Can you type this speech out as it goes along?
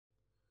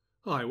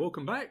Hi,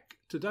 welcome back.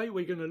 Today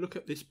we're going to look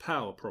at this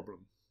power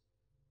problem.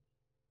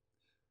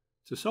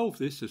 To solve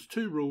this, there's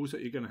two rules that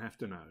you're going to have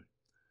to know.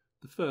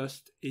 The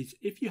first is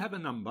if you have a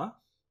number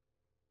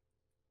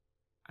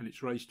and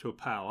it's raised to a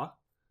power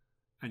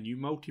and you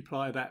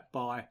multiply that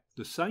by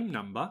the same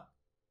number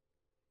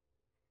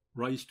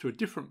raised to a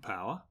different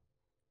power,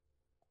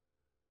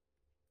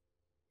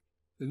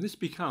 then this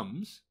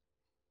becomes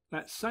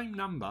that same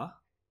number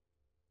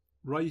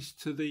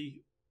raised to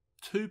the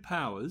two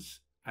powers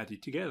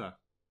added together.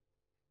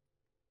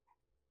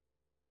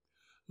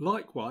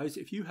 Likewise,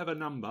 if you have a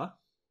number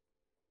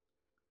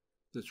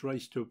that's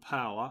raised to a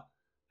power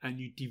and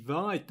you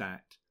divide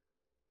that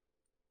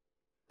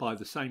by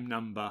the same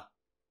number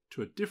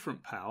to a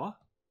different power,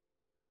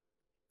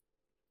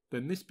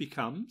 then this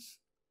becomes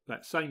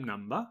that same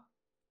number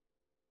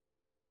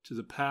to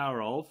the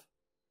power of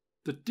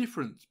the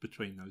difference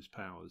between those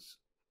powers.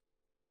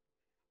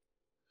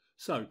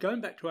 So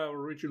going back to our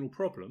original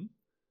problem,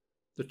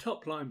 the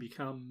top line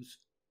becomes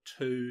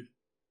 2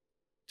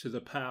 to the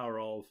power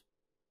of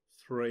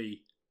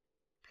 3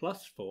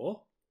 plus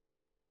 4,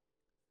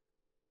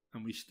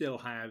 and we still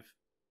have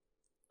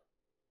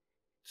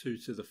 2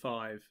 to the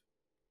 5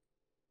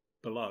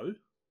 below.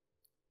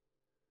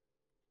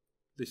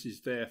 This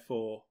is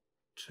therefore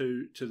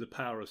 2 to the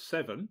power of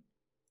 7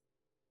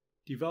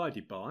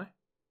 divided by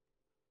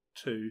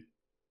 2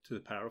 to the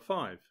power of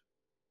 5.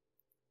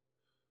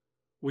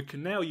 We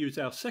can now use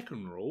our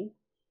second rule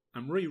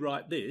and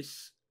rewrite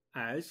this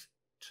as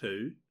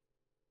 2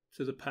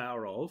 to the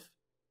power of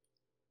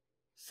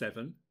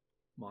 7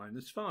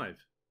 minus 5,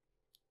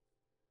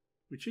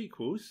 which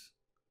equals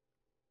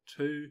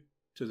 2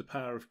 to the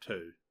power of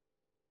 2.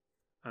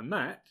 And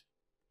that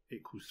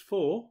equals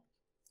 4,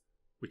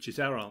 which is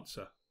our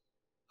answer.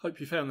 Hope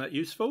you found that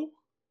useful.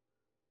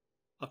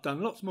 I've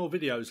done lots more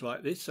videos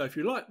like this, so if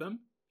you like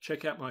them,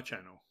 check out my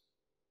channel.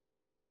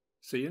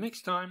 See you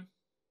next time.